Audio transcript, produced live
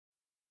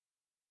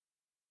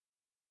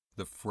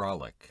The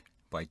Frolic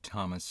by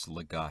Thomas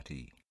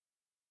LIgotti.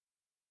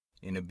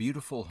 In a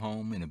beautiful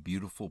home in a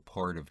beautiful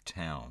part of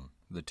town,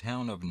 the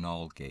town of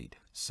Newgate,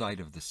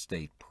 site of the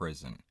state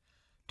prison,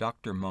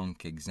 Dr.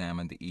 Monk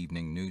examined the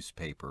evening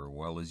newspaper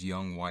while his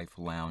young wife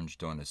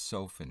lounged on a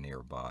sofa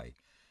nearby,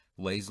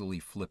 lazily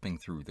flipping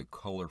through the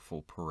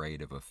colorful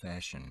parade of a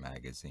fashion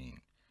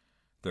magazine.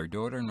 Their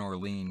daughter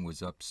Norleen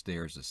was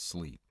upstairs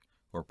asleep,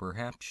 or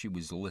perhaps she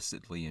was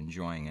illicitly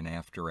enjoying an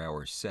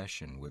after-hours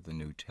session with the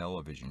new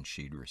television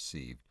she'd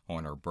received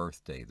on her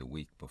birthday the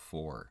week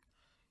before.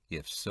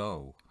 If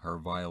so, her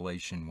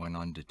violation went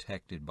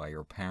undetected by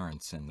her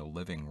parents in the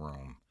living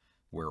room,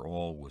 where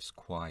all was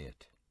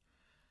quiet.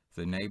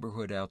 The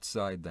neighborhood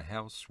outside the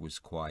house was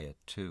quiet,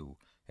 too,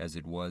 as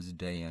it was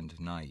day and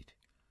night.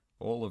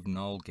 All of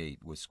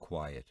Newgate was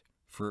quiet,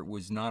 for it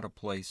was not a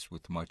place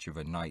with much of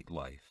a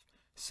nightlife,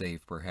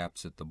 save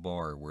perhaps at the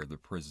bar where the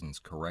prison's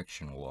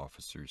correctional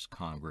officers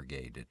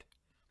congregated.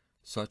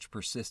 Such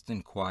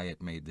persistent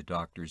quiet made the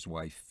doctor's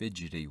wife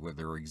fidgety with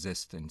her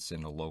existence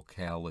in a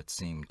locale that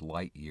seemed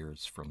light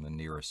years from the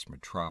nearest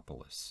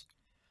metropolis.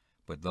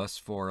 But thus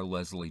far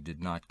Leslie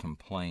did not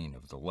complain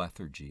of the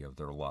lethargy of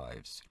their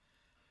lives.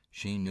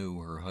 She knew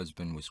her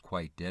husband was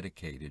quite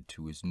dedicated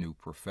to his new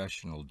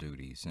professional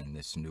duties in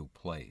this new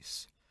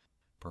place.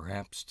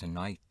 Perhaps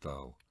tonight,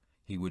 though,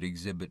 he would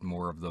exhibit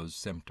more of those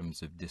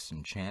symptoms of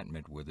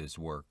disenchantment with his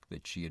work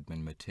that she had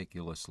been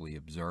meticulously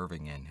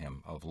observing in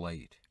him of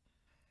late.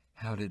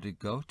 "How did it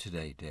go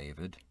today,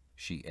 David?"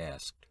 she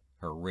asked,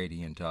 her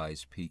radiant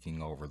eyes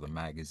peeking over the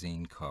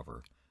magazine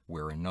cover,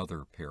 where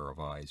another pair of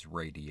eyes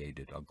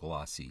radiated a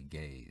glossy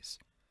gaze.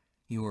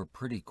 "You were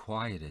pretty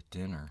quiet at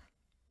dinner."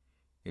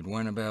 "It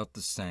went about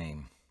the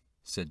same,"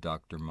 said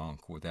Dr.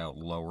 Monk without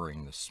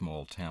lowering the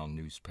small-town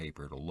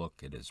newspaper to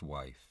look at his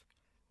wife.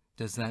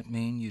 "Does that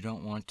mean you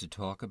don't want to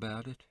talk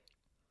about it?"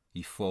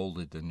 He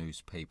folded the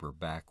newspaper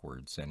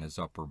backwards and his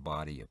upper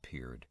body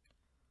appeared.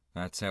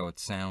 "That's how it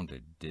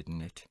sounded,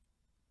 didn't it?"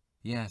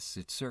 "Yes,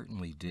 it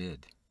certainly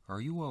did. Are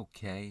you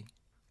okay?"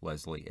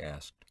 Leslie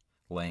asked,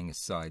 laying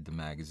aside the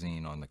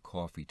magazine on the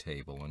coffee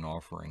table and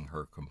offering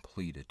her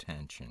complete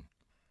attention.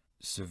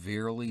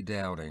 "Severely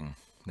doubting.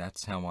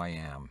 That's how I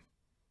am."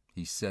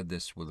 He said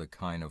this with a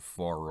kind of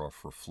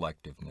far-off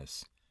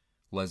reflectiveness.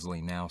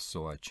 Leslie now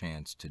saw a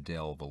chance to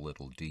delve a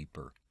little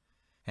deeper.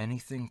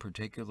 "Anything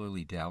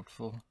particularly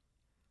doubtful?"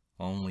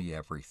 "Only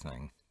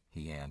everything,"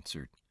 he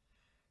answered.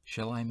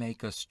 "Shall I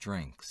make us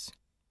drinks?"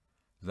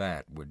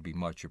 "That would be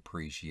much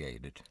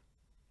appreciated."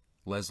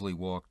 Leslie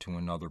walked to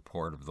another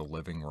part of the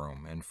living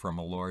room and from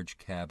a large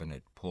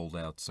cabinet pulled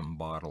out some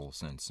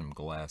bottles and some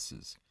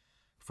glasses.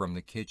 From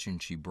the kitchen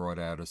she brought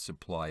out a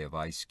supply of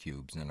ice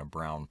cubes in a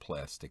brown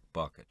plastic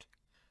bucket.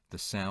 The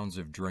sounds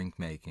of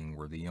drink-making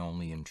were the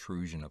only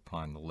intrusion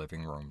upon the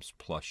living room's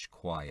plush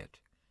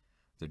quiet.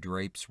 The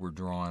drapes were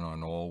drawn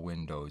on all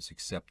windows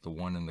except the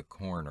one in the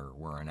corner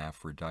where an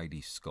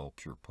Aphrodite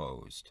sculpture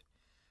posed.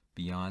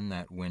 Beyond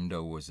that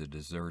window was a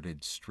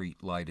deserted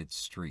street-lighted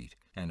street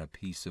and a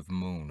piece of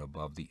moon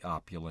above the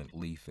opulent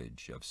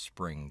leafage of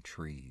spring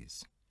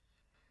trees.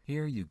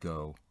 "Here you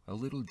go, a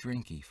little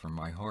drinky for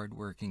my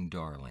hard-working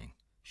darling,"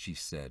 she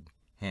said,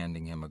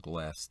 handing him a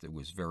glass that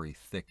was very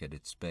thick at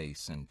its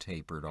base and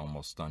tapered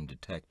almost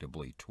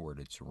undetectably toward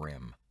its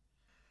rim.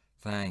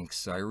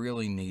 "Thanks, I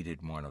really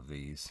needed one of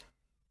these."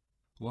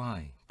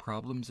 "Why,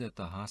 problems at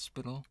the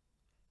hospital?"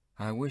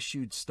 "I wish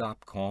you'd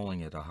stop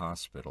calling it a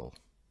hospital.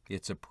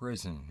 It's a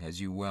prison,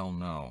 as you well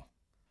know."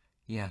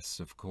 "Yes,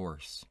 of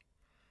course."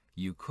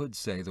 "You could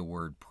say the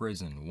word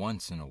prison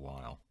once in a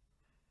while."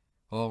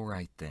 "All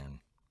right,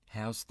 then.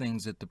 How's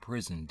things at the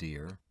prison,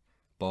 dear?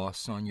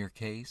 Boss on your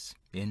case?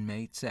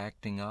 Inmates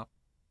acting up?"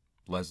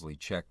 Leslie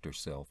checked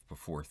herself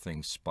before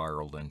things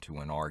spiraled into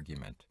an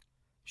argument.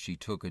 She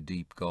took a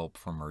deep gulp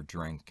from her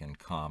drink and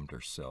calmed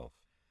herself.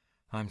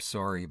 "I'm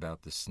sorry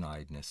about the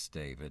snideness,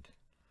 David."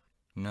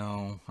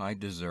 "No, I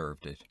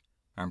deserved it.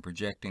 I'm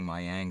projecting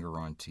my anger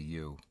onto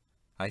you.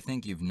 I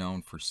think you've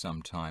known for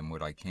some time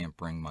what I can't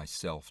bring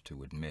myself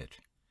to admit."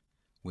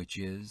 "Which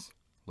is?"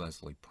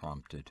 Leslie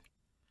prompted.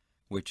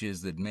 "Which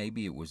is that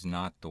maybe it was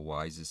not the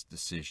wisest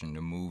decision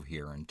to move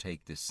here and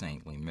take this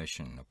saintly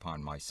mission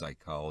upon my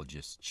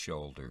psychologist's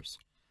shoulders."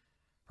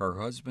 Her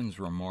husband's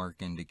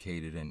remark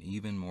indicated an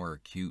even more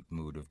acute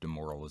mood of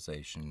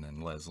demoralization than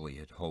Leslie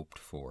had hoped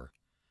for,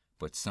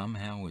 but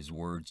somehow his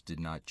words did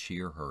not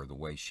cheer her the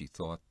way she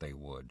thought they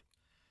would.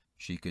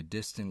 She could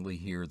distantly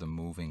hear the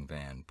moving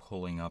van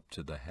pulling up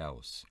to the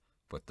house,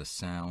 but the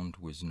sound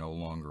was no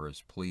longer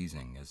as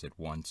pleasing as it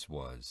once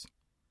was.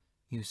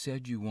 "You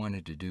said you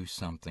wanted to do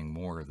something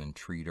more than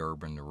treat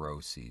urban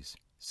neuroses,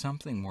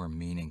 something more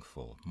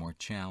meaningful, more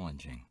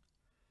challenging."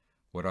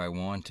 "What I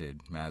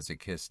wanted,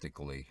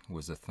 masochistically,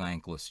 was a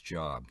thankless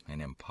job,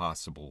 an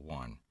impossible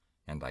one,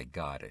 and I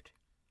got it."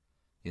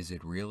 "Is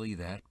it really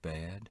that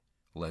bad?"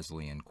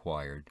 Leslie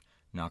inquired,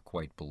 not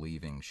quite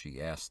believing she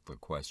asked the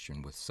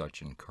question with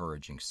such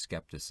encouraging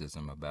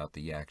skepticism about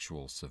the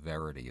actual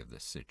severity of the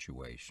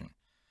situation.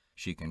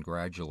 She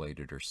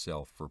congratulated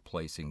herself for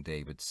placing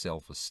David's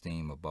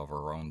self-esteem above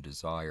her own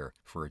desire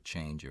for a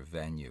change of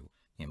venue,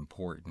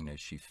 important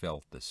as she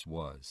felt this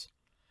was.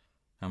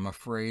 "I'm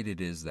afraid it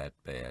is that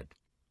bad.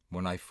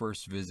 When I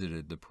first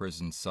visited the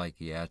prison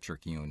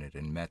psychiatric unit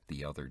and met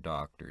the other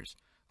doctors,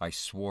 I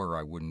swore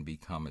I wouldn't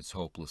become as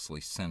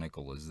hopelessly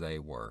cynical as they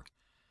were.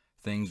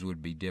 Things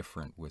would be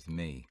different with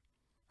me.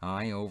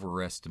 I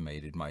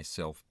overestimated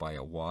myself by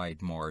a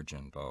wide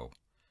margin, though.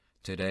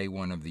 Today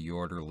one of the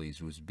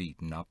orderlies was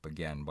beaten up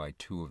again by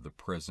two of the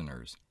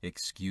prisoners.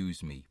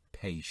 Excuse me,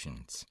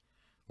 patients.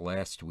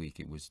 Last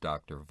week it was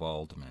Dr.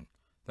 Waldman.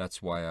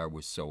 That's why I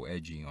was so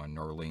edgy on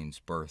Norlene's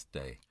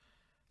birthday.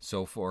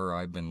 So far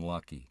I've been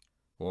lucky.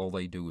 All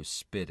they do is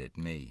spit at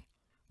me.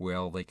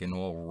 Well, they can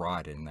all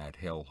rot in that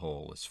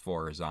hellhole as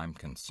far as I'm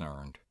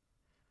concerned."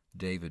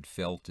 David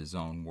felt his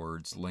own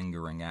words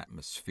lingering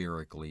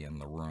atmospherically in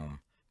the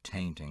room,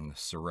 tainting the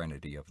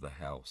serenity of the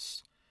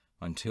house.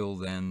 Until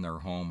then, their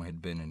home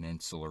had been an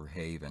insular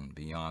haven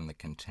beyond the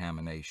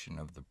contamination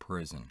of the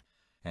prison,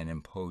 an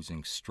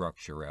imposing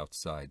structure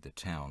outside the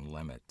town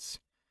limits.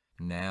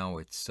 Now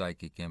its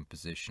psychic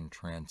imposition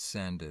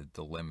transcended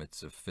the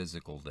limits of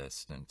physical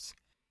distance.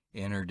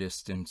 Inner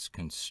distance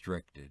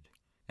constricted,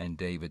 and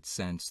David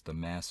sensed the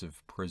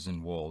massive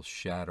prison walls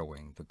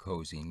shadowing the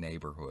cozy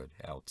neighborhood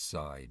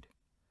outside.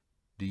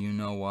 "Do you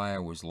know why I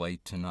was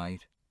late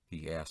tonight?"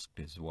 he asked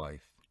his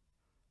wife.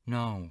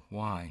 "No,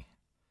 why?"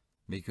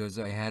 "Because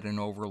I had an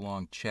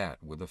overlong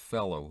chat with a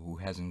fellow who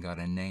hasn't got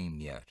a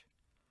name yet."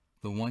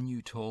 "The one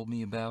you told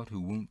me about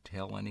who won't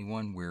tell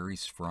anyone where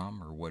he's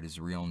from or what his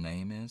real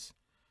name is?"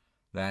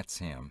 "That's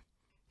him.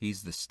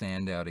 He's the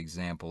standout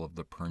example of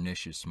the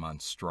pernicious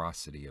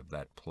monstrosity of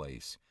that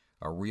place.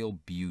 A real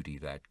beauty,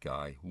 that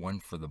guy, one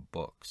for the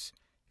books.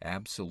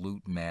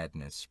 Absolute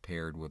madness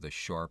paired with a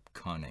sharp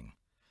cunning.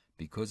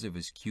 Because of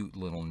his cute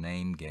little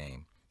name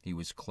game, he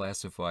was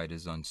classified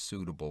as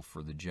unsuitable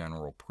for the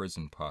general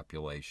prison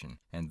population,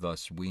 and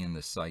thus we in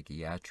the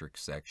psychiatric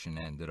section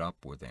ended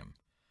up with him.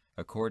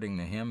 According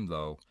to him,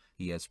 though,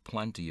 he has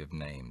plenty of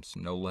names,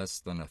 no less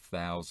than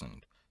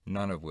 1,000,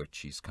 none of which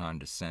he's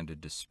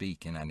condescended to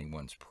speak in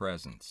anyone's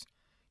presence.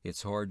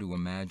 It's hard to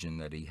imagine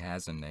that he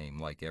has a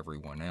name like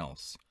everyone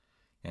else.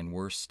 And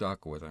we're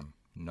stuck with him,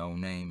 no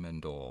name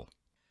and all."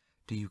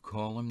 "Do you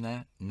call him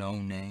that,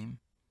 no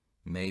name?"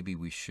 "Maybe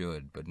we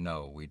should, but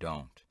no, we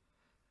don't."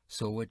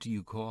 "So what do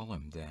you call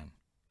him, then?"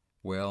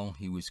 "Well,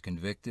 he was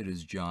convicted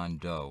as John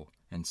Doe,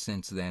 and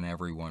since then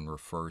everyone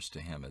refers to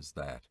him as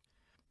that.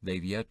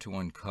 They've yet to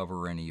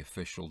uncover any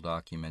official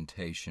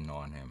documentation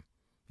on him.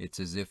 It's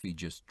as if he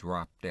just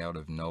dropped out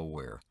of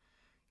nowhere.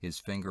 His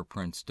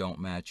fingerprints don't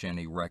match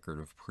any record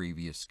of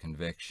previous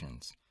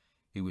convictions.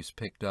 He was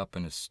picked up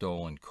in a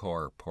stolen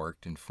car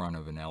parked in front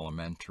of an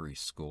elementary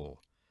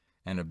school.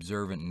 An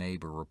observant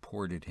neighbor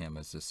reported him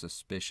as a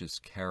suspicious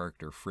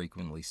character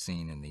frequently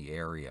seen in the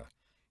area.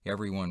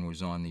 Everyone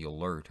was on the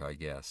alert, I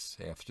guess,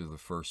 after the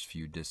first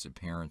few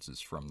disappearances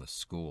from the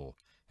school,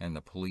 and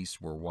the police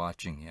were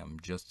watching him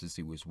just as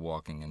he was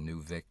walking a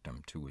new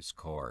victim to his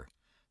car.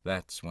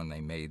 That's when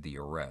they made the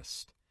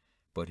arrest.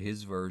 But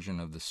his version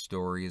of the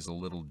story is a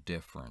little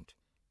different.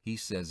 He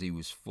says he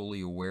was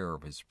fully aware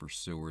of his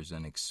pursuers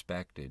and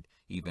expected,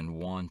 even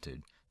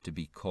wanted, to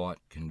be caught,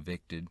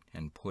 convicted,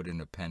 and put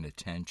in a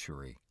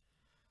penitentiary."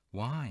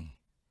 "Why?"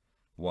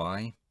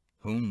 "Why?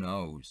 Who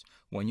knows?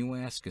 When you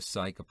ask a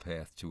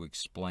psychopath to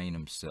explain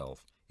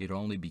himself, it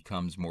only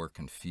becomes more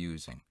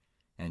confusing.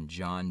 And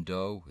John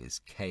Doe is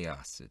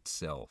chaos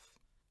itself."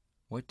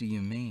 "What do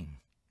you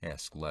mean?"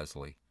 asked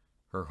Leslie.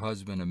 Her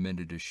husband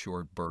emitted a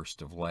short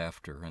burst of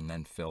laughter and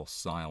then fell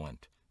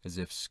silent, as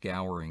if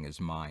scouring his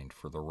mind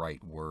for the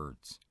right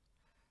words.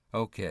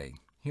 "Okay,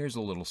 here's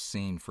a little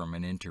scene from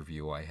an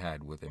interview I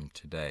had with him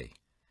today.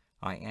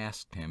 I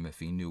asked him if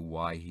he knew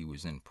why he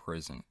was in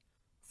prison.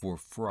 'For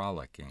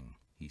frolicking,'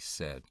 he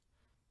said.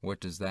 'What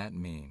does that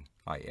mean?'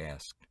 I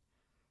asked.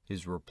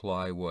 His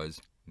reply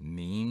was,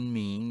 'Mean,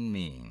 mean,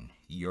 mean.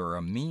 You're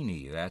a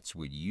meanie, that's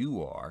what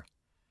you are.'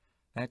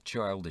 That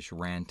childish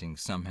ranting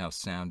somehow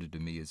sounded to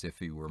me as if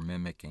he were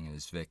mimicking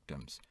his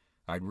victims.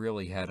 I'd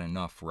really had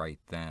enough right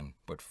then,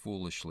 but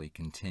foolishly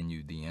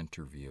continued the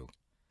interview.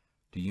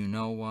 'Do you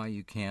know why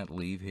you can't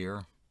leave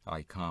here?'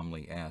 I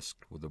calmly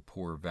asked, with a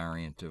poor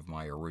variant of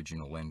my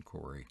original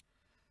inquiry.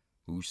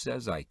 'Who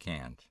says I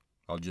can't?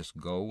 I'll just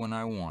go when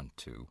I want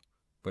to.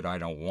 But I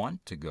don't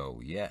want to go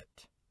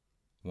yet.'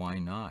 'Why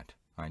not?'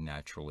 I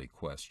naturally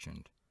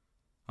questioned.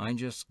 'I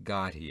just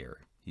got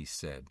here,' he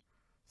said.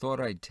 'Thought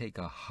I'd take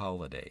a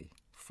holiday.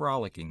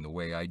 Frolicking the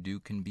way I do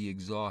can be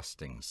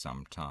exhausting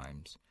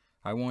sometimes.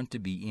 I want to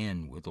be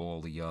in with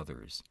all the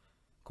others.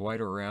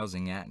 Quite a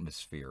rousing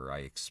atmosphere, I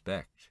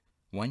expect.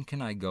 When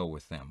can I go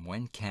with them?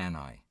 When can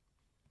I?'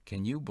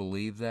 Can you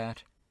believe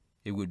that?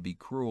 It would be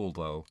cruel,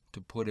 though,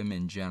 to put him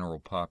in general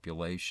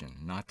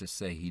population, not to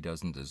say he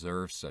doesn't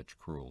deserve such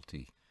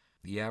cruelty.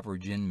 The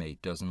average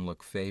inmate doesn't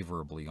look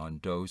favorably on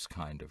Doe's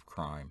kind of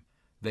crime.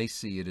 They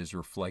see it as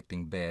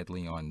reflecting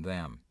badly on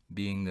them,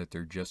 being that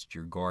they're just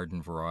your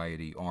garden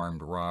variety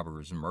armed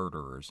robbers,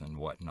 murderers, and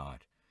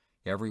whatnot.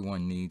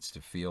 Everyone needs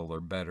to feel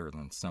they're better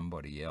than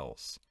somebody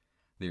else.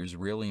 There's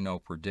really no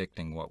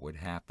predicting what would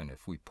happen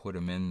if we put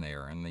him in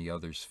there and the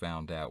others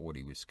found out what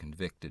he was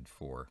convicted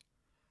for.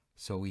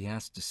 So he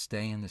has to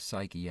stay in the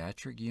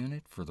psychiatric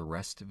unit for the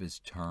rest of his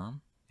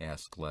term?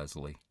 Asked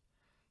Leslie.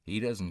 He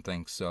doesn't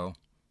think so.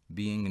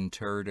 Being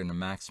interred in a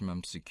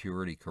maximum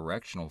security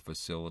correctional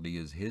facility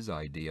is his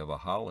idea of a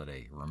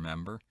holiday,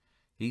 remember?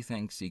 He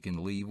thinks he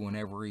can leave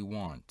whenever he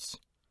wants.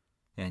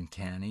 And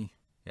can he?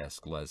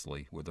 Asked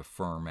Leslie, with a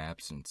firm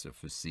absence of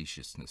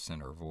facetiousness in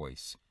her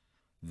voice.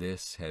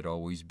 This had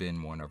always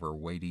been one of her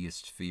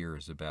weightiest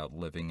fears about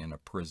living in a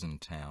prison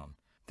town,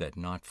 that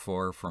not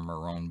far from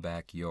her own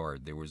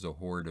backyard there was a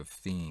horde of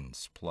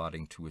fiends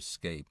plotting to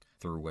escape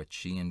through what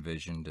she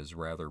envisioned as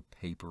rather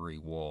papery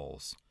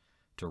walls.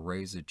 To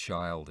raise a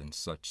child in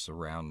such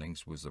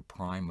surroundings was a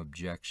prime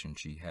objection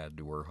she had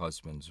to her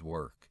husband's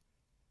work.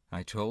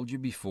 I told you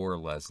before,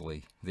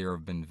 Leslie, there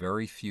have been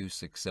very few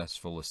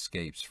successful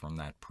escapes from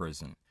that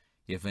prison.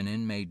 If an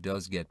inmate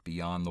does get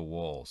beyond the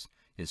walls,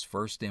 his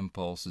first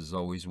impulse is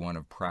always one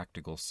of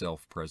practical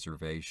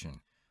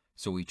self-preservation.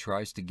 So he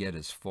tries to get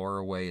as far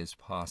away as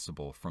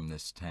possible from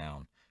this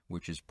town,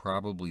 which is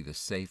probably the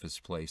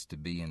safest place to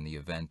be in the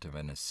event of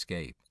an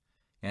escape.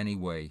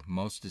 Anyway,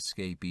 most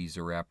escapees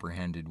are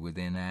apprehended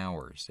within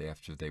hours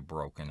after they've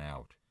broken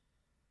out.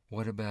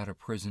 What about a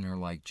prisoner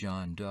like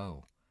John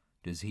Doe?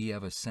 Does he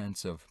have a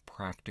sense of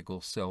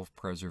practical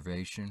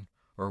self-preservation,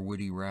 or would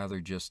he rather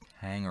just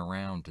hang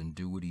around and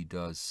do what he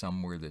does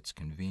somewhere that's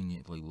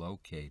conveniently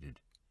located?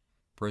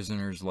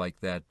 Prisoners like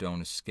that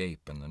don't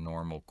escape in the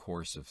normal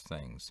course of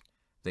things.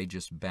 They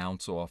just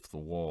bounce off the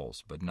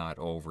walls, but not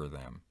over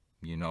them.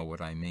 You know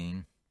what I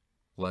mean?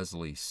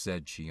 Leslie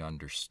said she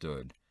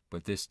understood,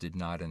 but this did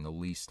not in the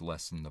least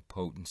lessen the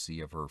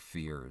potency of her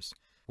fears,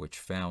 which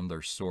found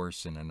their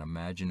source in an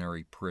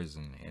imaginary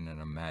prison in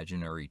an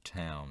imaginary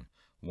town,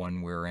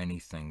 one where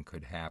anything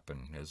could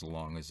happen as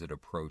long as it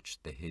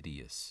approached the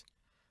hideous.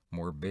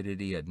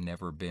 Morbidity had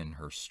never been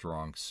her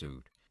strong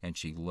suit, and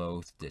she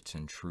loathed its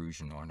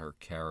intrusion on her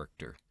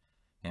character.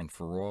 And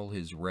for all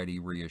his ready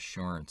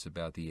reassurance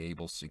about the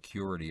able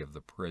security of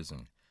the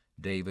prison,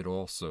 David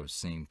also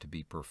seemed to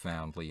be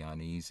profoundly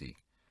uneasy.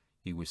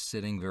 He was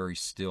sitting very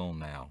still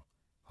now,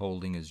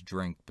 holding his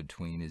drink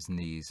between his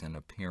knees and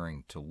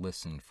appearing to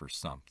listen for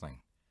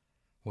something.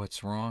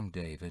 "What's wrong,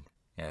 David?"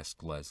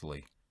 asked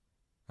Leslie.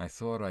 "I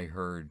thought I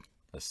heard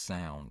a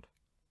sound."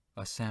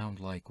 "A sound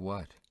like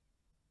what?"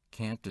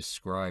 "Can't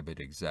describe it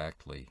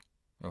exactly.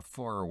 A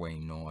faraway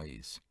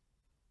noise."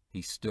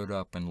 He stood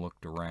up and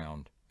looked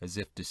around, as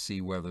if to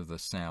see whether the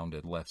sound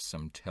had left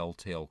some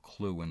telltale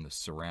clue in the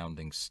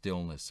surrounding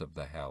stillness of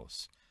the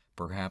house,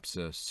 perhaps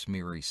a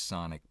smeary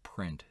sonic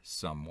print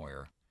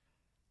somewhere.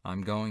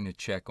 "I'm going to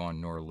check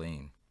on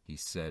Norleen," he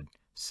said,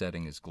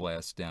 setting his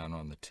glass down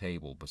on the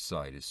table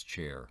beside his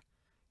chair.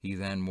 He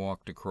then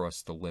walked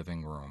across the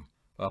living room,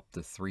 up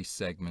the 3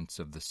 segments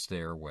of the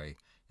stairway,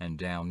 and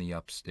down the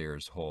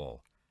upstairs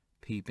hall.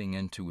 Peeping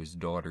into his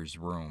daughter's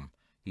room,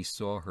 he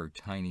saw her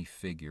tiny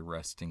figure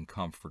resting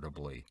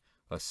comfortably,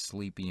 a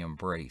sleepy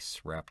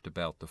embrace wrapped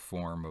about the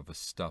form of a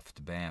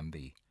stuffed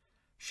Bambi.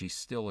 She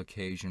still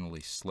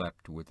occasionally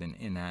slept with an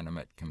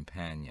inanimate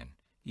companion,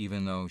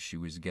 even though she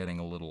was getting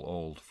a little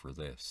old for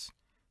this.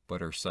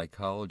 But her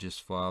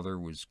psychologist father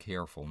was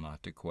careful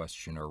not to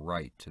question her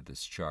right to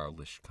this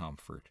childish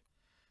comfort.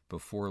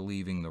 Before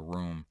leaving the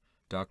room,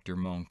 Dr.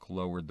 Monk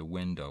lowered the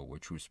window,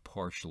 which was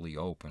partially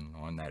open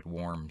on that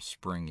warm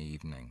spring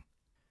evening.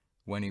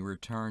 When he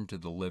returned to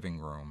the living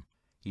room,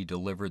 he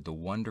delivered the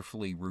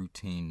wonderfully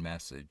routine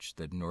message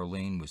that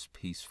Norleen was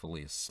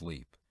peacefully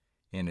asleep.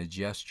 In a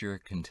gesture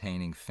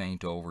containing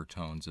faint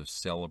overtones of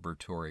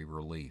celebratory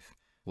relief,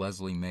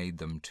 Leslie made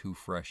them 2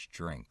 fresh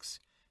drinks,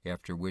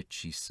 after which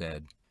she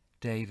said,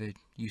 "David,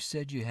 you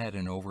said you had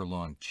an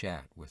overlong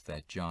chat with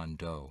that John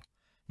Doe.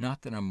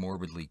 Not that I'm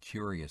morbidly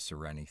curious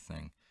or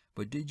anything,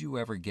 but did you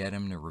ever get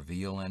him to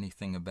reveal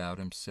anything about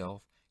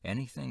himself?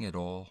 Anything at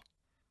all?"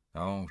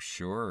 "Oh,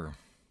 sure,"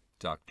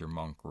 Dr.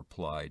 Monk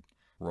replied,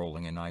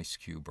 rolling an ice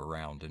cube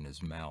around in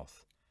his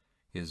mouth.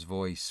 His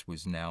voice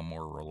was now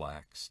more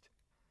relaxed.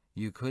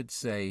 "You could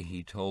say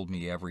he told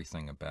me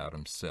everything about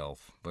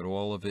himself, but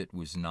all of it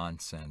was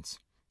nonsense,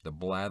 the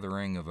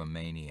blathering of a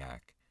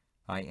maniac.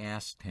 I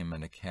asked him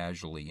in a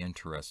casually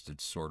interested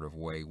sort of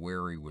way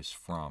where he was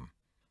from.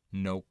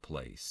 'No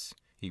place,'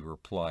 he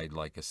replied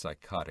like a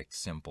psychotic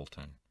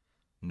simpleton.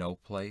 'No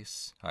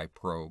place?' I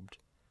probed.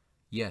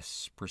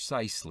 'Yes,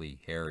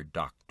 precisely, Herr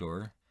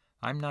Doctor.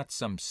 I'm not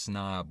some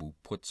snob who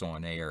puts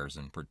on airs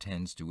and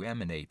pretends to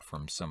emanate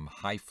from some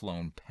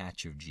high-flown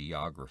patch of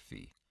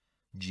geography.'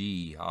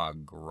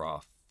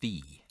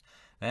 Geography.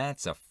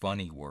 That's a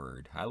funny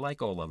word. I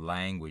like all the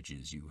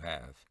languages you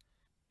have."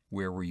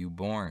 "Where were you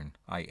born?"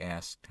 I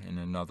asked in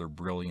another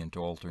brilliant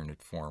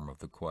alternate form of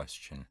the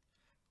question.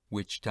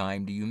 "Which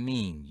time do you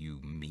mean,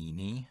 you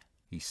meanie?"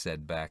 he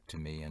said back to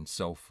me, and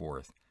so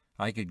forth.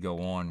 I could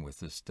go on with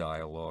this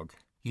dialogue.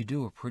 You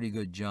do a pretty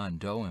good John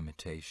Doe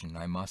imitation,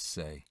 I must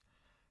say.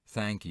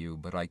 Thank you,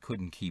 but I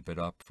couldn't keep it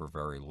up for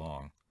very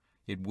long.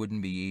 It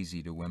wouldn't be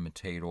easy to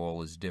imitate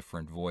all his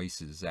different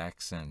voices,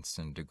 accents,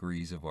 and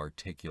degrees of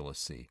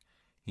articulacy.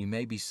 He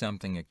may be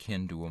something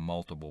akin to a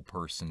multiple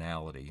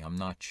personality, I'm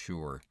not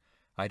sure.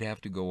 I'd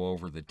have to go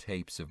over the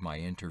tapes of my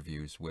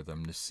interviews with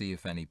him to see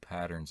if any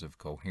patterns of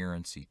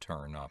coherency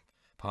turn up,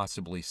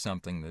 possibly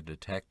something the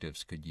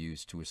detectives could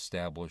use to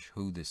establish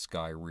who this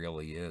guy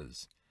really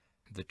is.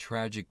 The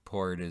tragic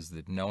part is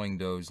that knowing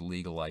Doe's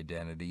legal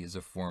identity is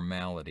a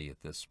formality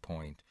at this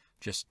point,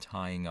 just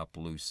tying up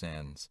loose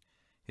ends.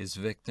 His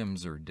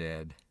victims are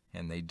dead,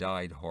 and they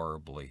died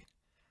horribly.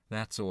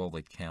 That's all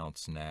that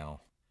counts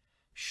now.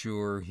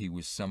 Sure, he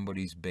was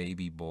somebody's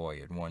baby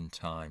boy at one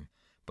time,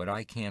 but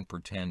I can't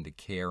pretend to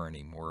care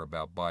anymore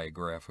about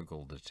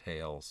biographical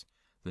details,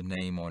 the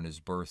name on his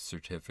birth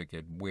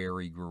certificate, where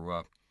he grew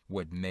up,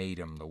 what made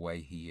him the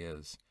way he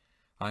is.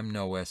 I'm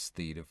no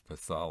aesthete of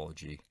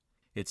pathology.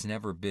 It's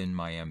never been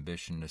my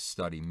ambition to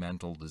study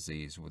mental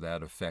disease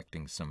without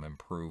effecting some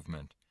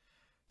improvement.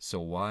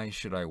 So why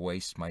should I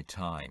waste my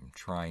time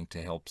trying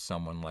to help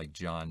someone like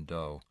John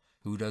Doe,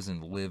 who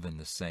doesn't live in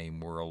the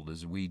same world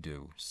as we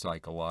do,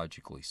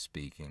 psychologically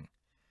speaking?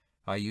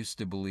 I used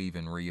to believe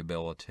in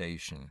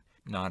rehabilitation,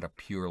 not a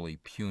purely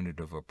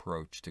punitive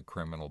approach to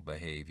criminal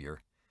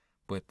behavior.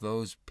 But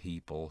those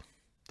people,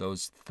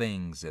 those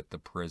things at the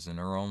prison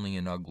are only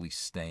an ugly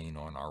stain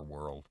on our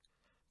world.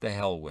 The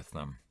hell with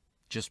them.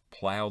 Just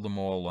plow them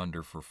all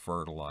under for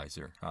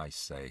fertilizer, I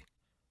say.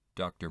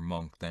 Dr.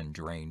 Monk then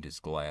drained his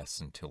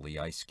glass until the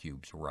ice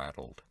cubes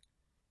rattled.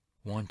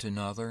 Want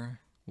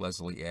another?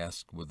 Leslie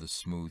asked with a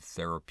smooth,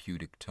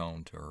 therapeutic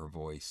tone to her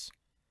voice.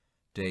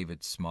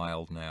 David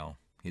smiled now,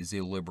 his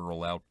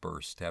illiberal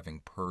outburst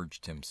having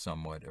purged him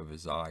somewhat of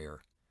his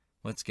ire.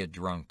 Let's get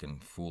drunk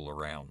and fool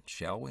around,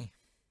 shall we?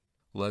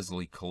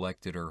 Leslie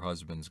collected her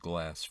husband's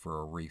glass for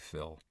a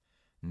refill.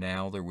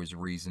 Now there was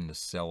reason to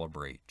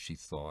celebrate, she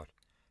thought.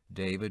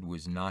 David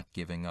was not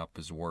giving up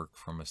his work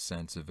from a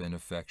sense of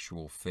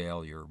ineffectual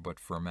failure, but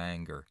from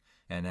anger,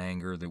 an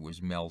anger that was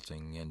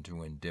melting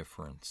into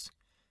indifference.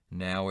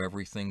 Now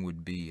everything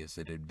would be as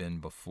it had been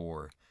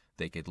before.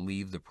 They could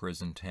leave the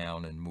prison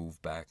town and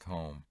move back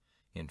home.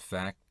 In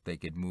fact, they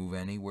could move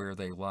anywhere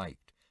they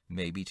liked,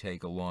 maybe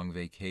take a long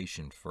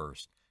vacation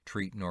first,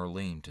 treat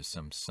Norleen to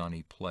some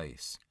sunny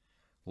place.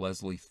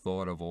 Leslie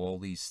thought of all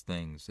these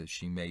things as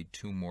she made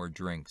 2 more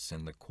drinks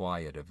in the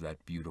quiet of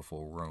that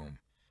beautiful room.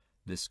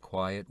 This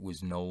quiet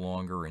was no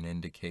longer an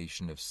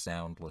indication of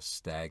soundless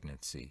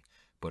stagnancy,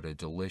 but a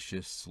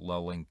delicious,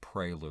 lulling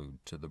prelude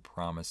to the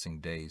promising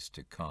days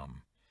to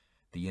come.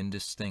 The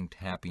indistinct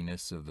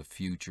happiness of the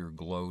future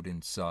glowed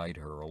inside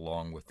her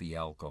along with the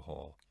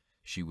alcohol.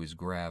 She was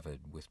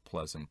gravid with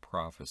pleasant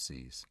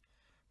prophecies.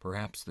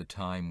 Perhaps the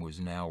time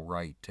was now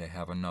right to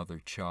have another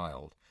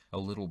child, a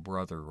little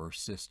brother or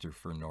sister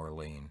for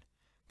Norleen,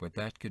 but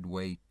that could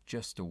wait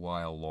just a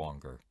while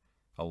longer.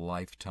 A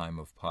lifetime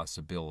of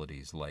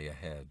possibilities lay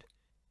ahead.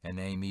 An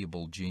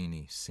amiable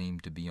genie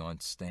seemed to be on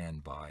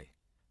standby.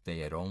 They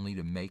had only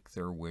to make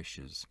their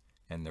wishes,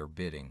 and their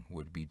bidding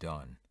would be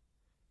done.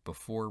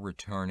 Before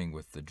returning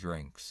with the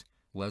drinks,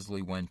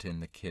 Leslie went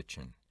in the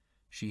kitchen.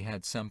 She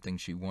had something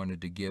she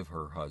wanted to give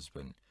her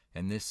husband,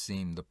 and this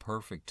seemed the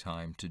perfect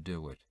time to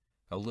do it.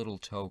 A little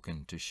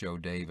token to show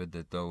David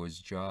that though his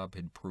job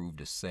had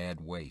proved a sad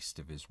waste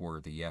of his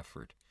worthy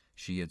effort,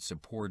 she had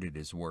supported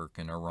his work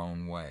in her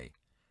own way.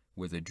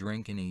 With a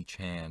drink in each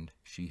hand,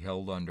 she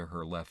held under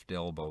her left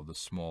elbow the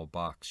small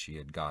box she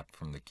had got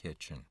from the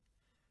kitchen.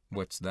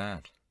 "What's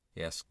that?"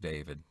 asked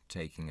David,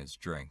 taking his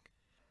drink.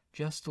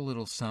 "Just a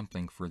little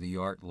something for the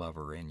art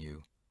lover in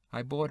you.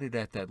 I bought it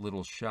at that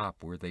little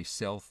shop where they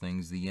sell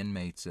things the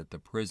inmates at the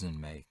prison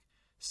make.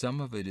 Some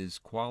of it is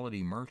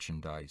quality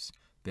merchandise,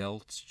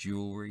 belts,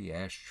 jewelry,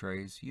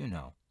 ashtrays, you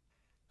know."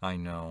 "I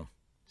know,"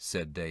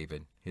 said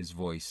David, his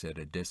voice at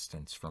a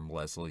distance from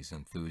Leslie's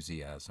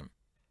enthusiasm.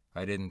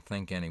 "I didn't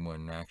think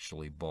anyone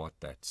actually bought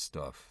that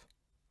stuff."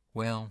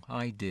 "Well,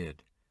 I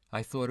did.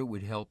 I thought it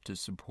would help to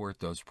support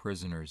those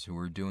prisoners who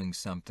are doing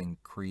something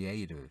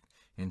creative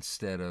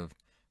instead of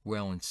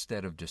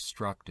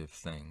destructive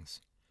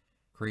things."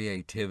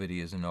 "Creativity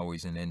isn't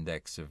always an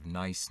index of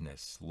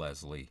niceness,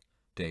 Leslie,"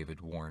 David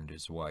warned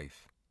his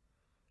wife.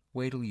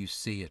 "Wait till you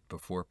see it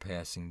before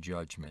passing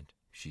judgment,"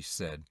 she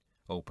said,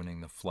 opening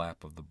the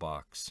flap of the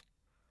box.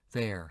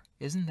 "There,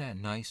 isn't that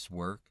nice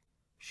work?"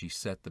 She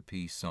set the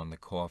piece on the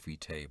coffee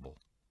table.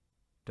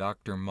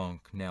 Dr.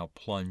 Monk now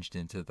plunged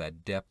into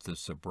that depth of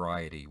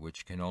sobriety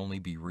which can only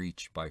be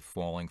reached by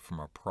falling from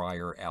a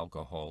prior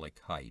alcoholic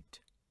height.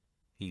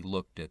 He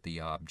looked at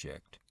the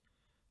object.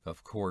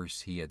 Of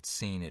course, he had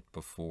seen it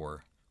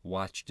before,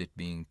 watched it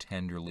being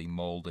tenderly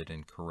molded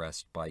and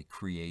caressed by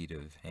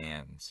creative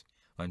hands,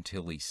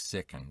 until he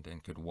sickened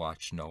and could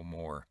watch no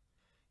more.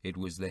 It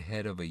was the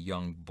head of a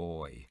young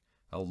boy,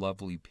 a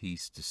lovely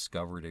piece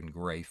discovered in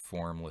gray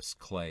formless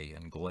clay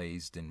and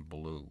glazed in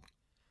blue.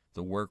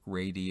 The work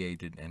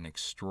radiated an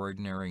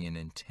extraordinary and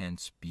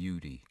intense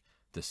beauty,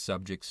 the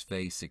subject's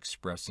face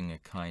expressing a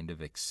kind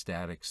of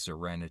ecstatic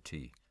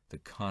serenity, the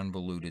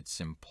convoluted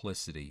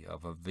simplicity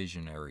of a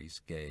visionary's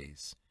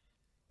gaze.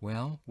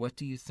 "Well, what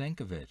do you think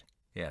of it?"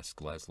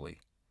 asked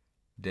Leslie.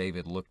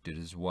 David looked at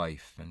his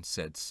wife and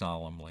said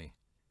solemnly,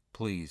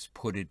 "Please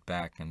put it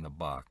back in the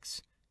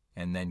box,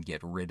 and then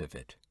get rid of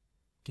it."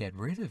 "Get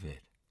rid of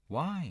it?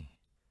 Why?"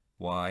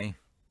 "Why?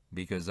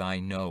 Because I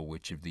know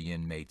which of the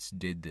inmates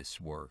did this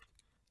work.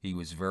 He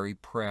was very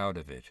proud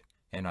of it,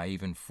 and I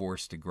even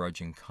forced a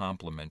grudging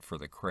compliment for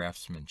the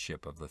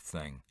craftsmanship of the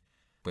thing.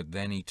 But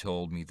then he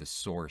told me the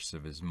source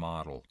of his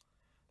model.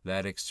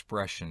 That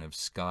expression of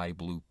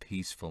sky-blue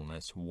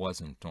peacefulness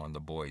wasn't on the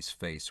boy's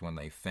face when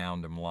they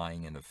found him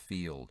lying in a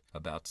field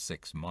about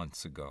 6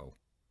 months ago."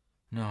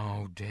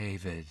 "No,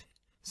 David,"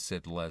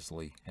 said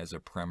Leslie, as a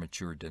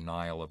premature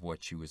denial of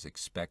what she was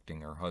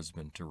expecting her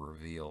husband to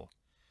reveal.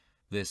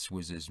 This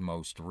was his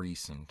most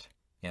recent,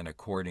 and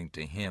according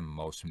to him,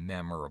 most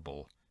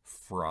memorable,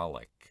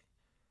 frolic.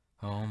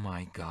 "Oh,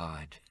 my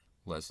God,"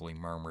 Leslie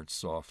murmured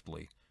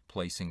softly,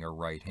 placing her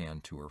right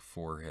hand to her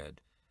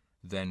forehead.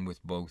 Then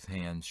with both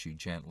hands she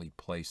gently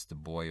placed the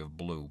boy of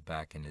blue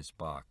back in his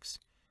box.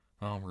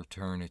 "I'll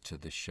return it to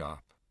the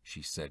shop,"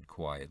 she said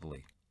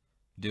quietly.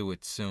 "Do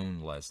it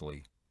soon,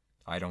 Leslie.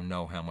 I don't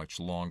know how much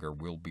longer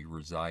we'll be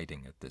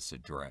residing at this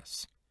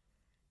address."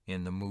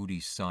 In the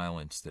moody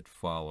silence that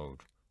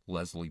followed,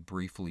 Leslie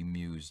briefly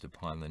mused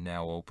upon the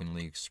now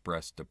openly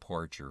expressed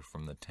departure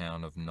from the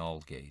town of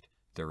Nolgate,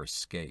 their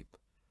escape.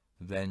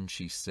 Then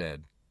she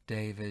said,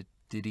 "David,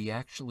 did he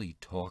actually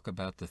talk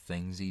about the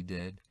things he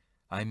did?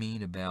 I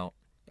mean about—"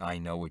 "I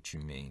know what you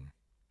mean.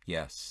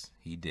 Yes,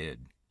 he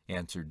did,"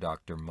 answered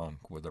Dr.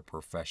 Monk with a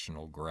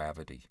professional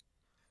gravity.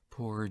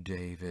 "Poor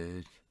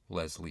David,"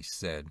 Leslie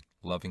said,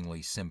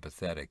 lovingly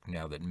sympathetic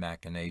now that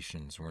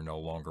machinations were no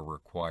longer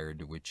required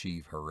to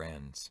achieve her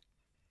ends.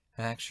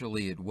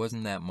 Actually, it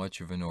wasn't that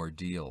much of an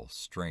ordeal,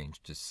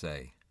 strange to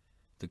say.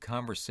 The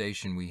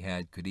conversation we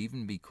had could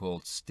even be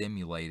called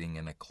stimulating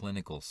in a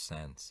clinical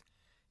sense.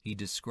 He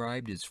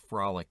described his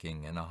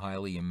frolicking in a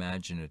highly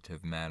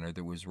imaginative manner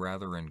that was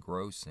rather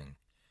engrossing.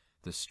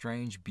 The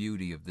strange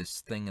beauty of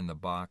this thing in the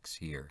box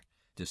here,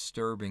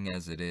 disturbing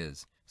as it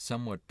is,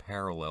 somewhat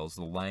parallels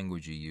the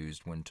language he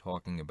used when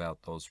talking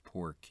about those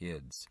poor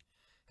kids.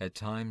 At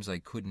times I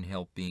couldn't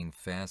help being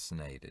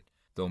fascinated,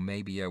 though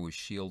maybe I was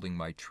shielding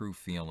my true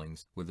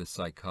feelings with a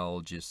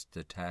psychologist's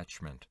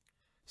detachment.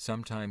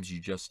 Sometimes you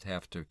just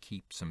have to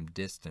keep some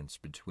distance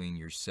between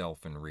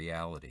yourself and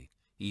reality,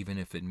 even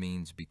if it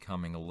means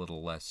becoming a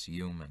little less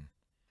human.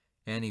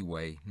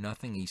 Anyway,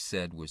 nothing he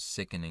said was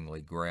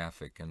sickeningly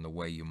graphic in the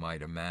way you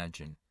might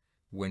imagine.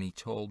 When he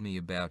told me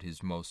about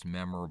his most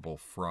memorable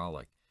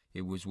frolic,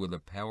 it was with a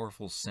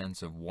powerful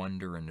sense of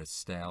wonder and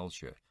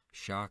nostalgia,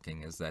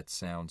 shocking as that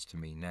sounds to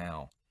me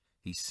now.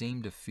 He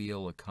seemed to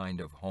feel a kind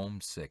of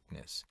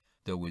homesickness,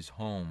 though his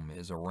home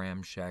is a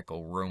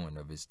ramshackle ruin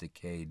of his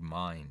decayed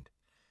mind.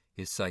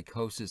 His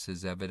psychosis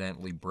has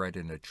evidently bred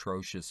an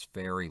atrocious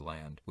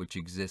fairyland which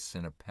exists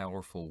in a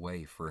powerful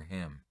way for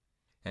him.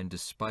 And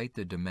despite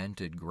the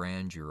demented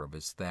grandeur of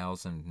his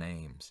 1,000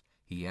 names,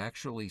 he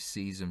actually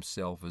sees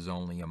himself as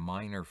only a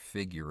minor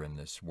figure in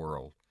this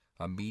world,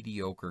 a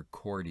mediocre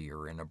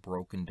courtier in a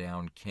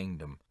broken-down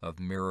kingdom of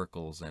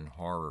miracles and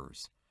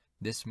horrors.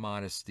 This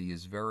modesty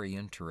is very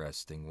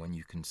interesting when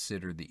you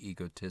consider the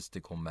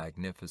egotistical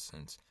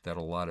magnificence that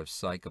a lot of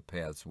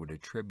psychopaths would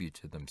attribute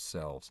to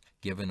themselves,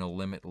 given a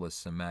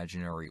limitless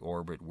imaginary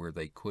orbit where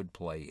they could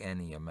play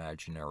any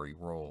imaginary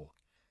role.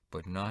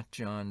 But not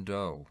John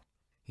Doe.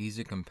 He's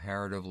a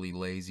comparatively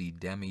lazy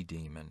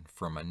demi-demon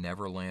from a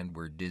neverland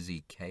where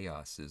dizzy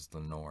chaos is the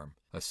norm,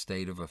 a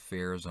state of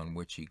affairs on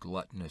which he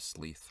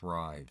gluttonously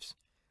thrives,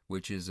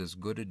 which is as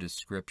good a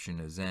description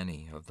as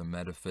any of the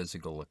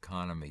metaphysical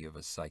economy of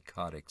a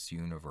psychotic's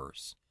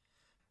universe.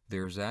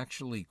 There's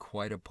actually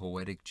quite a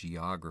poetic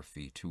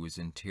geography to his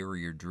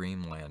interior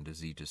dreamland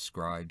as he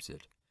describes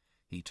it.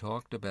 He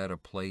talked about a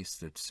place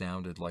that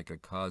sounded like a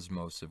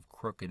cosmos of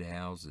crooked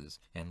houses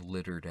and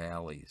littered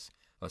alleys,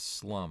 a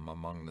slum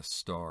among the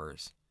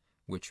stars,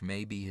 which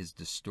may be his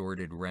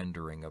distorted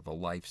rendering of a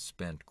life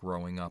spent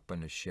growing up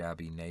in a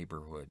shabby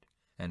neighborhood,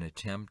 an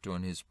attempt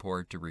on his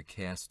part to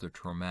recast the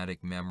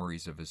traumatic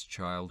memories of his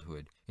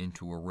childhood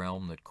into a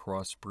realm that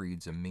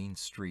crossbreeds a mean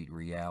street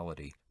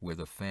reality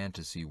with a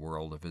fantasy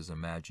world of his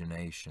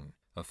imagination,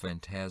 a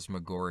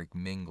phantasmagoric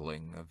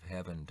mingling of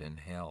heaven and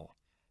hell.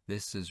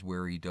 This is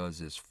where he does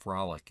his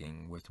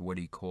frolicking with what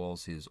he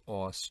calls his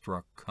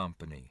awestruck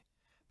company.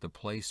 The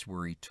place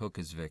where he took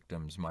his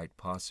victims might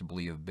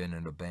possibly have been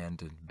an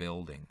abandoned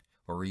building,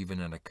 or even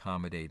an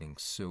accommodating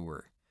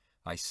sewer.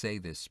 I say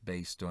this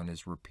based on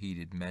his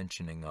repeated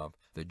mentioning of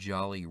the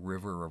jolly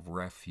river of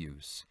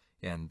refuse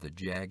and the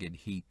jagged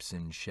heaps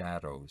and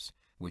shadows,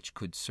 which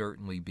could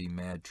certainly be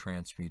mad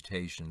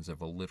transmutations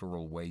of a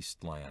literal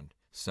wasteland,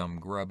 some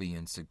grubby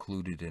and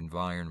secluded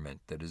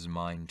environment that his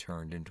mind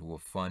turned into a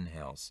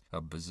funhouse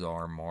of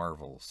bizarre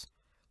marvels.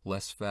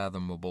 Less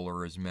fathomable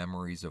are his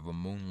memories of a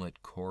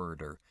moonlit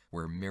corridor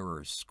where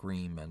mirrors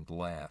scream and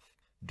laugh,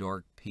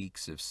 dark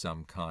peaks of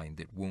some kind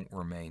that won't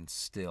remain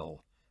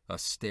still, a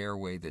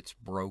stairway that's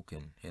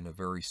broken in a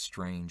very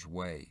strange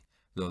way,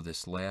 though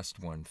this last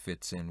one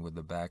fits in with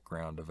the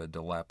background of a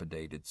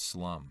dilapidated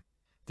slum.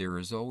 There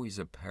is always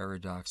a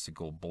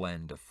paradoxical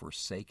blend of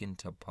forsaken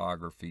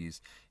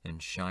topographies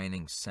and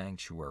shining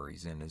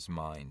sanctuaries in his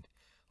mind,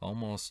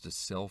 almost a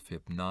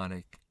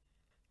self-hypnotic.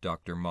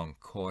 Dr. Monk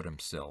caught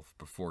himself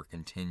before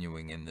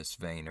continuing in this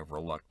vein of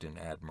reluctant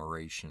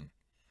admiration.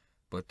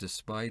 But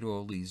despite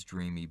all these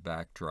dreamy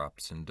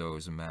backdrops in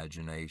Doe's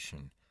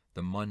imagination,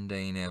 the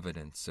mundane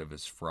evidence of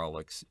his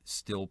frolics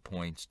still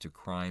points to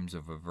crimes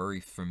of a very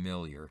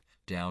familiar,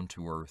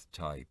 down-to-earth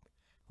type,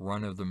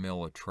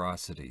 run-of-the-mill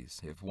atrocities,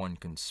 if one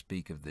can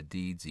speak of the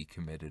deeds he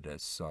committed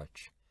as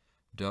such.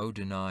 Doe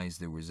denies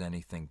there was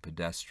anything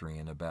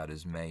pedestrian about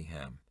his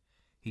mayhem.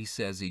 He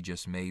says he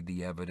just made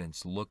the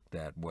evidence look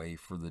that way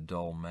for the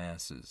dull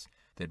masses,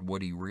 that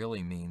what he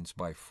really means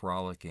by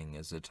frolicking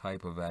is a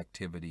type of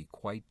activity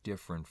quite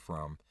different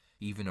from,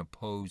 even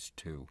opposed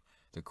to,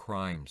 the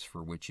crimes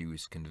for which he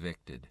was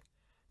convicted.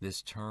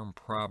 This term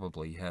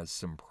probably has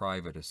some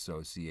private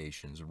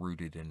associations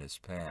rooted in his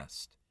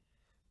past.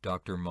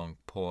 Dr. Monk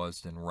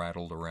paused and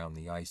rattled around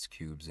the ice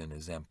cubes in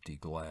his empty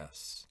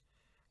glass.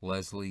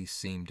 Leslie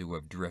seemed to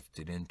have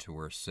drifted into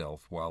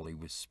herself while he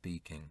was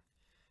speaking.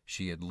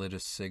 She had lit a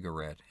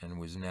cigarette and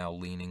was now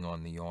leaning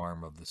on the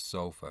arm of the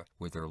sofa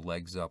with her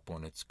legs up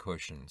on its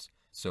cushions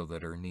so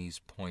that her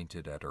knees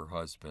pointed at her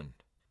husband.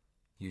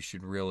 "You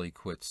should really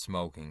quit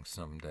smoking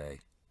someday,"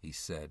 he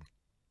said.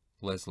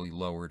 Leslie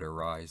lowered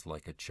her eyes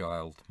like a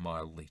child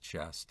mildly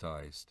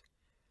chastised.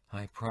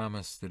 "I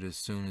promise that as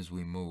soon as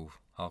we move,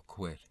 I'll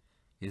quit.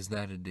 Is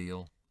that a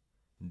deal?"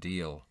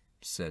 "Deal,"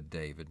 said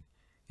David,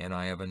 "and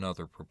I have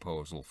another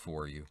proposal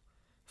for you.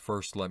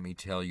 First, let me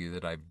tell you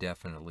that I've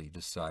definitely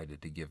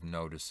decided to give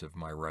notice of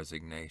my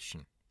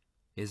resignation."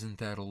 "Isn't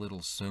that a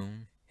little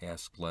soon?"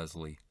 asked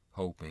Leslie,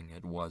 hoping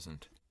it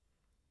wasn't.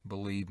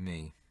 "Believe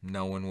me,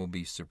 no one will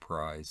be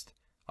surprised.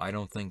 I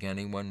don't think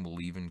anyone will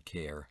even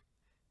care.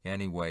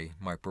 Anyway,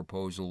 my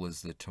proposal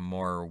is that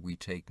tomorrow we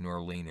take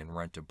Norleen and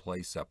rent a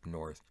place up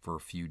north for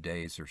a few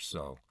days or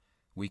so.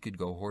 We could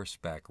go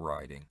horseback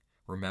riding.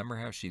 Remember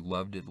how she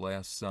loved it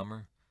last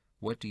summer?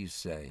 What do you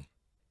say?"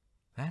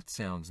 "That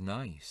sounds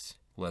nice,"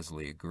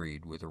 Leslie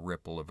agreed with a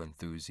ripple of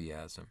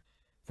enthusiasm.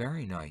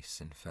 "Very nice,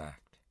 in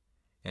fact.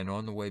 And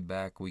on the way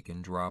back we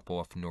can drop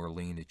off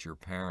Norleen at your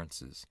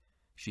parents'.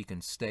 She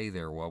can stay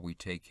there while we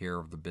take care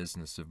of the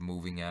business of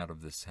moving out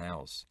of this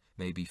house,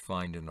 maybe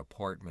find an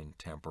apartment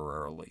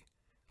temporarily.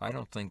 I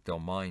don't think they'll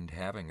mind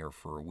having her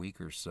for a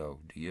week or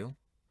so, do you?"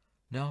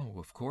 "No,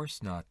 of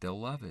course not. They'll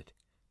love it.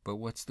 But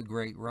what's the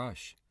great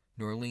rush?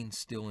 Norleen's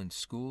still in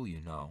school,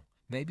 you know.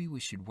 Maybe we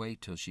should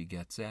wait till she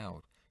gets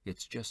out.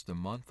 It's just a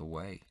month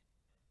away."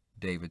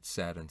 David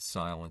sat in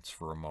silence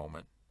for a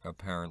moment,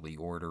 apparently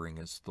ordering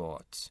his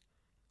thoughts.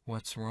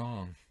 "What's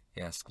wrong?"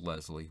 asked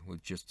Leslie,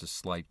 with just a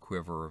slight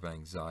quiver of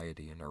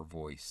anxiety in her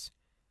voice.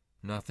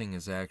 "Nothing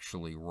is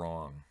actually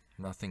wrong.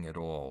 Nothing at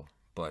all.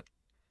 But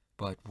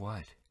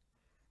what?"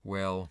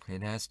 "Well,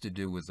 it has to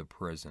do with the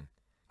prison.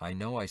 I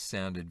know I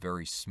sounded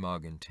very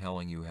smug in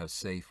telling you how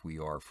safe we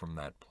are from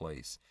that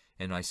place,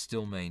 and I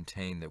still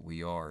maintain that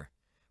we are.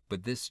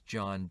 But this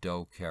John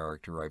Doe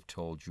character I've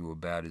told you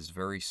about is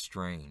very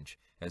strange,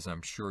 as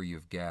I'm sure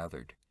you've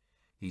gathered.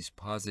 He's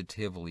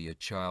positively a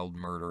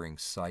child-murdering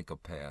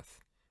psychopath.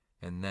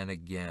 And then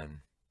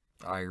again,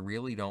 I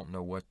really don't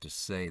know what to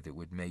say that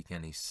would make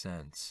any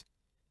sense."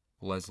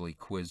 Leslie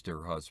quizzed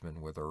her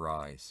husband with her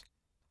eyes.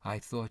 "I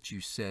thought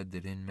you said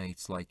that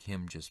inmates like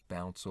him just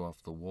bounce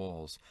off the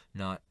walls,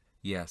 not—"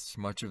 "Yes,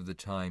 much of the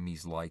time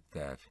he's like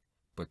that,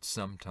 but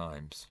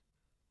sometimes—"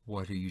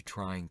 "What are you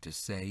trying to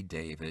say,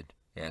 David?"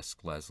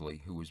 asked Leslie,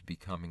 who was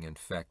becoming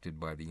infected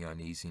by the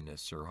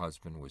uneasiness her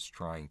husband was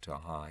trying to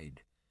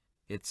hide.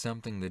 "It's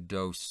something that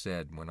Doe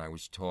said when I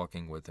was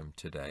talking with him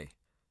today.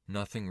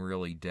 Nothing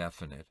really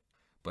definite,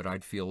 but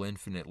I'd feel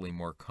infinitely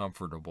more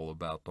comfortable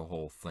about the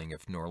whole thing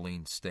if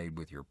Norleen stayed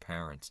with your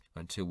parents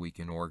until we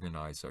can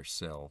organize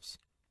ourselves."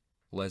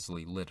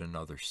 Leslie lit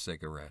another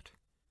cigarette.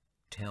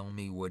 "Tell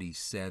me what he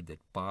said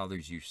that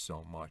bothers you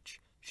so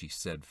much," she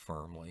said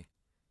firmly.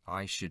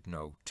 "I should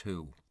know,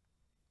 too.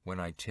 When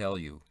I tell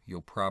you,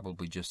 you'll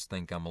probably just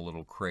think I'm a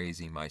little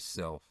crazy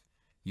myself.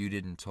 You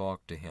didn't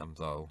talk to him,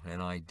 though,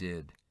 and I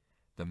did.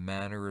 The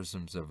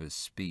mannerisms of his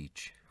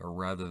speech, or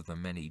rather the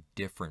many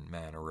different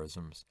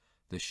mannerisms,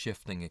 the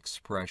shifting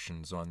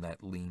expressions on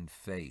that lean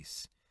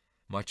face.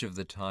 Much of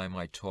the time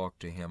I talked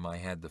to him I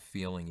had the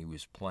feeling he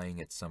was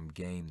playing at some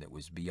game that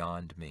was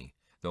beyond me,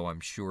 though I'm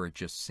sure it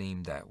just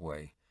seemed that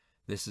way.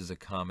 This is a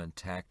common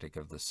tactic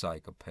of the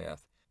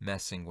psychopath,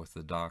 messing with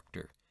the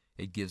doctor.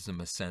 It gives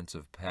him a sense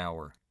of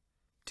power."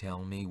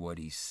 "Tell me what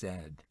he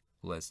said,"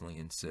 Leslie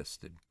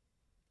insisted.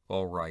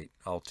 "All right,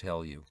 I'll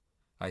tell you.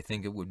 I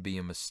think it would be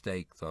a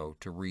mistake, though,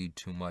 to read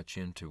too much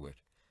into it.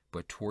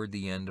 But toward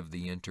the end of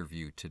the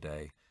interview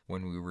today,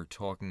 when we were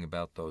talking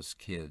about those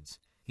kids,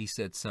 he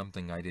said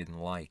something I didn't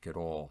like at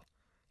all.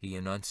 He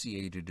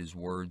enunciated his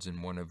words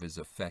in one of his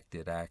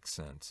affected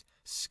accents,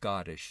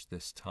 Scottish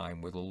this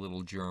time with a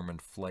little German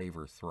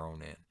flavor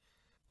thrown in.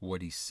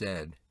 What he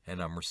said,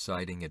 and I'm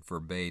reciting it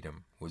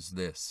verbatim, was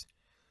this: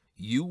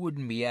 "You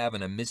wouldn't be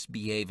having a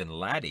misbehaving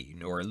laddie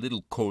nor a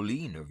little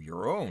colleen of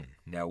your own,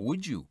 now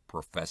would you,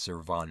 Professor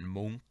von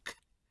Munk?"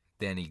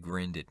 Then he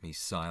grinned at me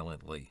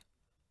silently.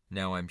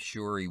 Now I'm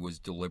sure he was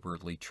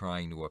deliberately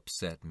trying to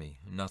upset me,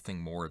 nothing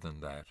more than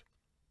that.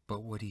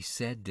 But what he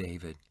said,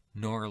 David,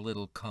 nor a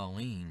little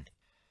colleen.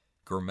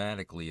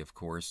 Grammatically, of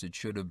course, it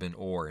should have been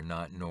or,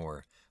 not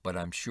nor, but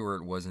I'm sure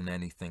it wasn't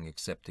anything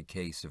except a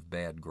case of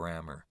bad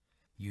grammar.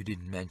 You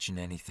didn't mention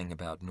anything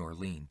about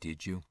Norleen,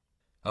 did you?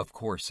 Of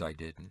course I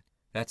didn't.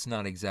 That's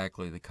not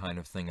exactly the kind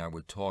of thing I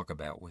would talk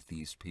about with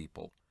these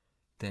people.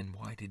 Then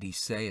why did he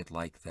say it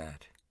like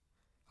that?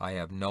 I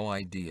have no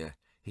idea.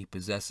 He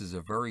possesses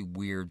a very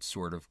weird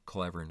sort of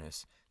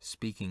cleverness,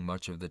 speaking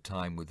much of the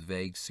time with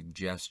vague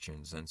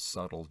suggestions and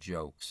subtle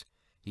jokes.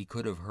 He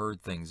could have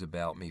heard things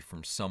about me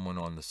from someone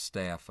on the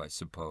staff, I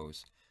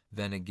suppose.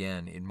 Then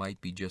again, it might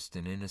be just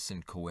an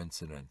innocent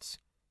coincidence.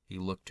 He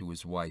looked to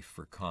his wife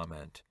for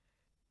comment.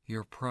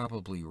 You're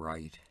probably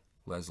right,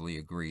 Leslie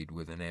agreed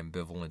with an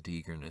ambivalent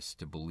eagerness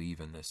to believe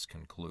in this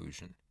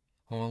conclusion.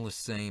 All the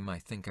same, I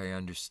think I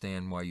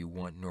understand why you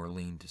want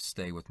Norleen to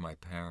stay with my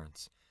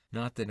parents.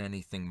 Not that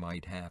anything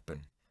might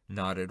happen.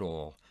 Not at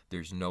all.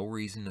 There's no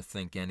reason to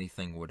think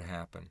anything would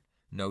happen.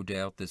 No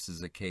doubt this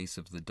is a case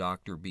of the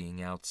doctor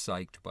being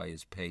out-psyched by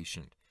his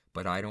patient,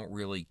 but I don't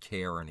really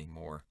care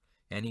anymore.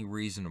 Any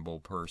reasonable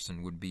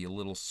person would be a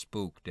little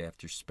spooked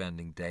after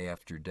spending day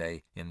after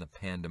day in the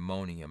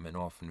pandemonium and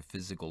often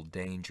physical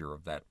danger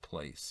of that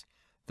place.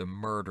 The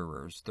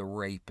murderers, the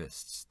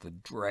rapists, the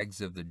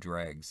dregs of the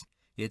dregs.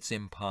 It's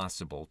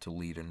impossible to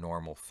lead a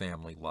normal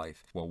family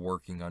life while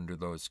working under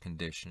those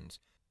conditions.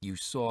 You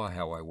saw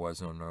how I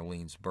was on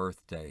Norleen's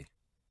birthday.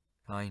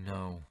 I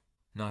know.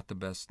 Not the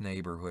best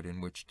neighborhood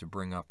in which to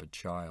bring up a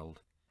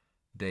child.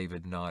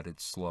 David nodded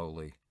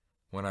slowly.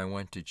 When I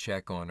went to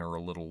check on her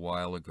a little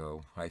while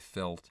ago, I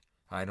felt,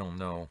 I don't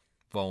know,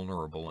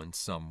 vulnerable in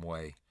some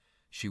way.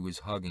 She was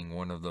hugging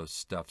one of those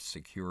stuffed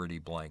security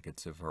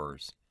blankets of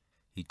hers.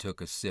 He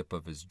took a sip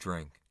of his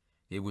drink.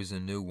 It was a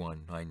new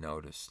one, I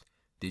noticed.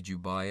 Did you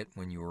buy it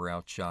when you were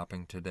out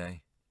shopping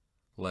today?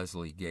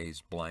 Leslie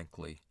gazed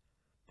blankly.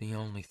 The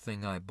only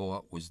thing I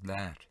bought was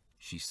that,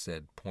 she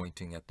said,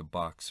 pointing at the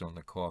box on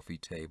the coffee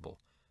table.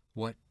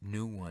 What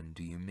new one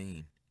do you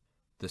mean?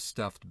 The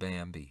stuffed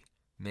Bambi.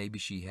 Maybe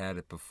she had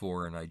it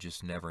before and I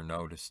just never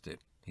noticed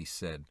it, he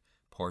said,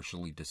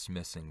 partially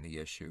dismissing the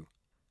issue.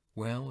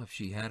 Well, if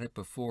she had it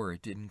before,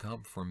 it didn't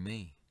come from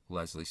me,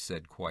 Leslie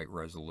said quite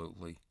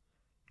resolutely.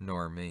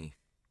 Nor me.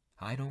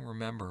 I don't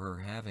remember her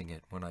having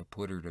it when I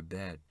put her to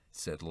bed,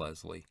 said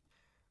Leslie.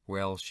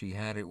 Well, she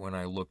had it when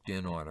I looked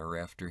in on her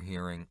after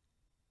hearing...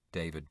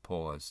 David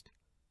paused.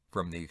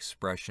 From the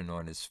expression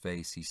on his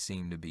face, he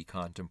seemed to be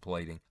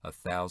contemplating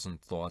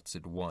 1,000 thoughts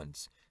at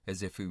once,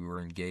 as if he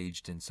were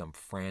engaged in some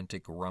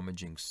frantic,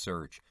 rummaging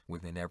search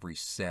within every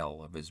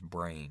cell of his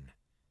brain.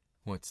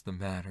 What's the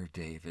matter,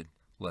 David?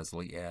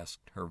 Leslie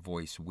asked, her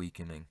voice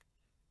weakening.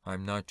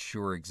 I'm not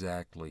sure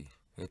exactly.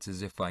 It's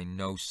as if I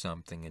know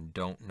something and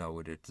don't know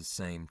it at the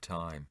same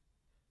time.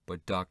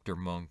 But Dr.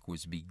 Monk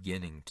was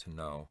beginning to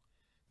know.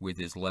 With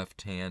his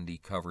left hand he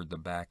covered the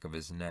back of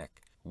his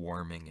neck,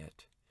 warming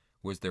it.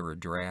 Was there a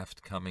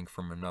draft coming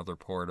from another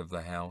part of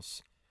the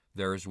house?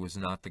 Theirs was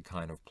not the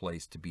kind of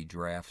place to be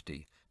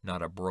drafty,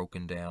 not a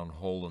broken-down,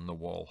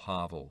 hole-in-the-wall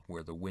hovel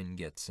where the wind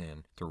gets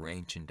in through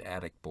ancient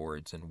attic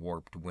boards and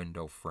warped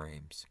window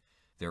frames.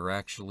 There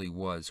actually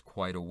was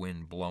quite a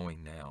wind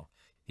blowing now.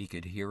 He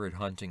could hear it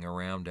hunting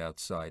around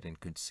outside and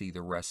could see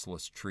the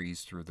restless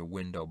trees through the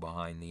window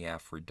behind the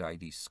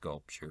Aphrodite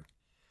sculpture.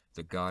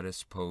 The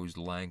goddess posed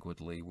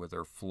languidly with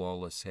her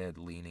flawless head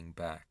leaning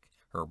back,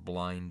 her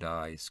blind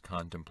eyes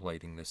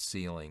contemplating the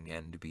ceiling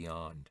and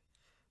beyond.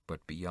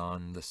 But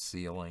beyond the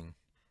ceiling,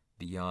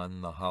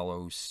 beyond the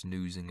hollow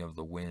snoozing of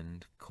the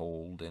wind,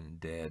 cold and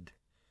dead,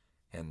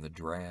 and the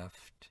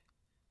draft...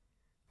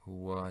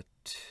 What?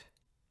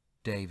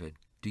 David,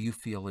 do you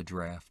feel a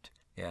draft?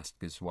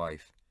 Asked his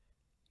wife.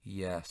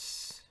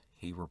 Yes,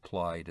 he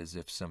replied as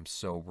if some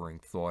sobering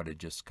thought had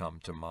just come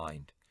to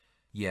mind.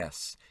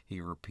 Yes, he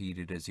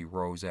repeated as he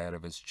rose out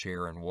of his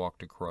chair and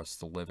walked across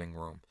the living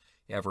room,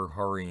 ever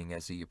hurrying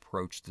as he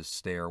approached the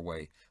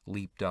stairway,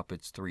 leaped up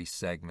its 3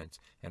 segments,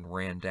 and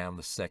ran down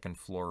the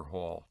second-floor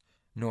hall.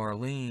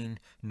 Norleen!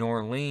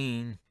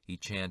 Norleen! He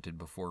chanted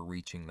before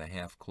reaching the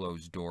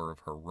half-closed door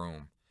of her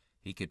room.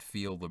 He could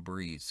feel the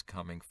breeze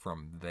coming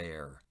from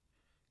there.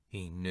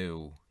 He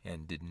knew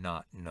and did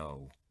not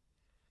know.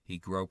 He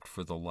groped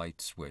for the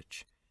light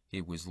switch.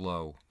 It was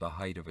low, the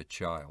height of a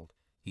child.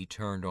 He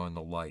turned on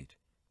the light.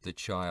 The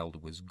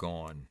child was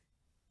gone.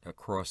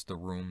 Across the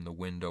room the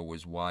window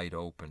was wide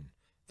open,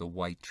 the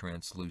white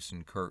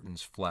translucent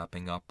curtains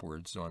flapping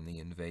upwards on the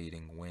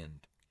invading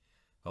wind.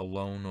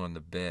 Alone on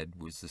the bed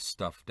was the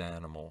stuffed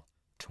animal,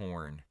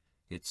 torn,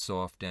 its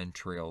soft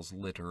entrails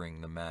littering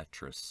the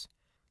mattress.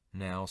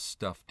 Now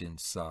stuffed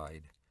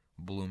inside,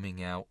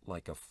 blooming out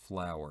like a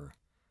flower,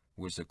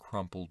 was a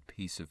crumpled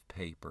piece of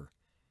paper,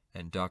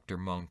 and Dr.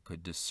 Monk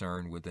could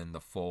discern within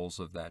the folds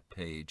of that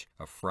page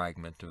a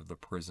fragment of the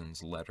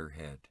prison's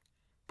letterhead.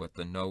 But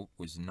the note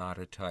was not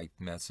a typed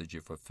message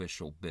of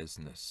official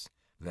business.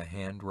 The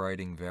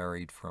handwriting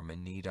varied from a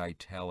neat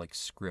italic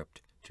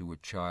script to a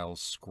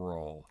child's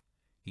scrawl.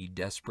 He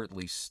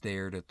desperately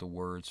stared at the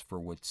words for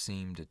what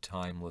seemed a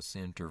timeless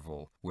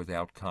interval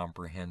without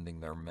comprehending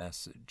their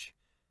message.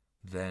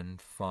 Then,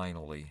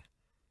 finally,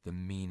 the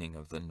meaning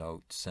of the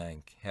note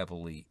sank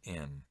heavily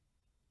in.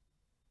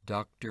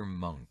 "Dr.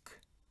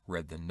 Monk,"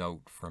 read the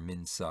note from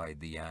inside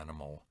the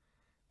animal,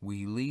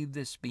 "we leave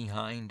this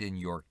behind in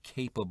your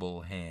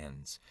capable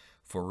hands,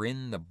 for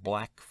in the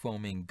black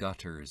foaming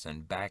gutters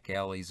and back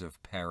alleys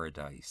of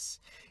paradise,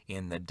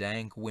 in the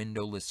dank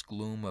windowless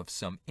gloom of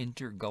some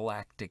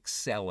intergalactic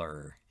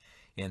cellar,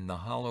 in the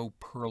hollow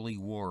pearly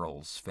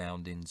whorls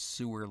found in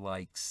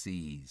sewer-like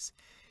seas,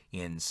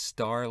 in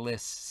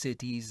starless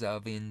cities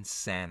of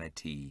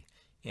insanity,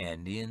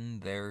 and in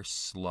their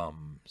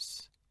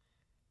slums,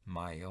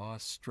 my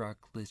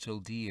awestruck little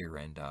dear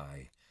and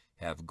I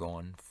have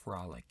gone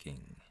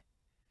frolicking.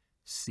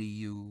 See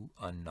you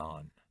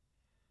anon.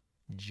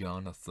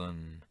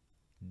 Jonathan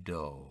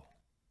Doe."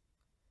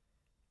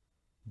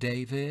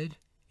 "David,"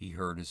 he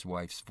heard his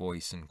wife's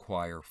voice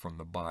inquire from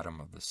the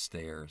bottom of the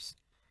stairs,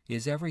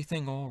 "is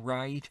everything all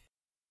right?"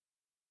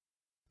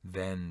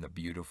 Then the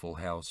beautiful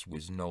house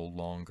was no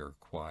longer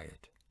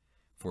quiet,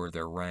 for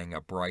there rang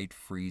a bright,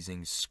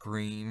 freezing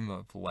scream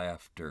of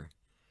laughter,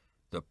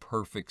 the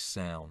perfect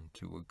sound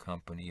to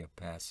accompany a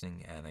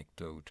passing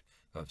anecdote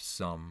of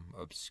some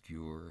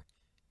obscure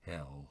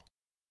hell.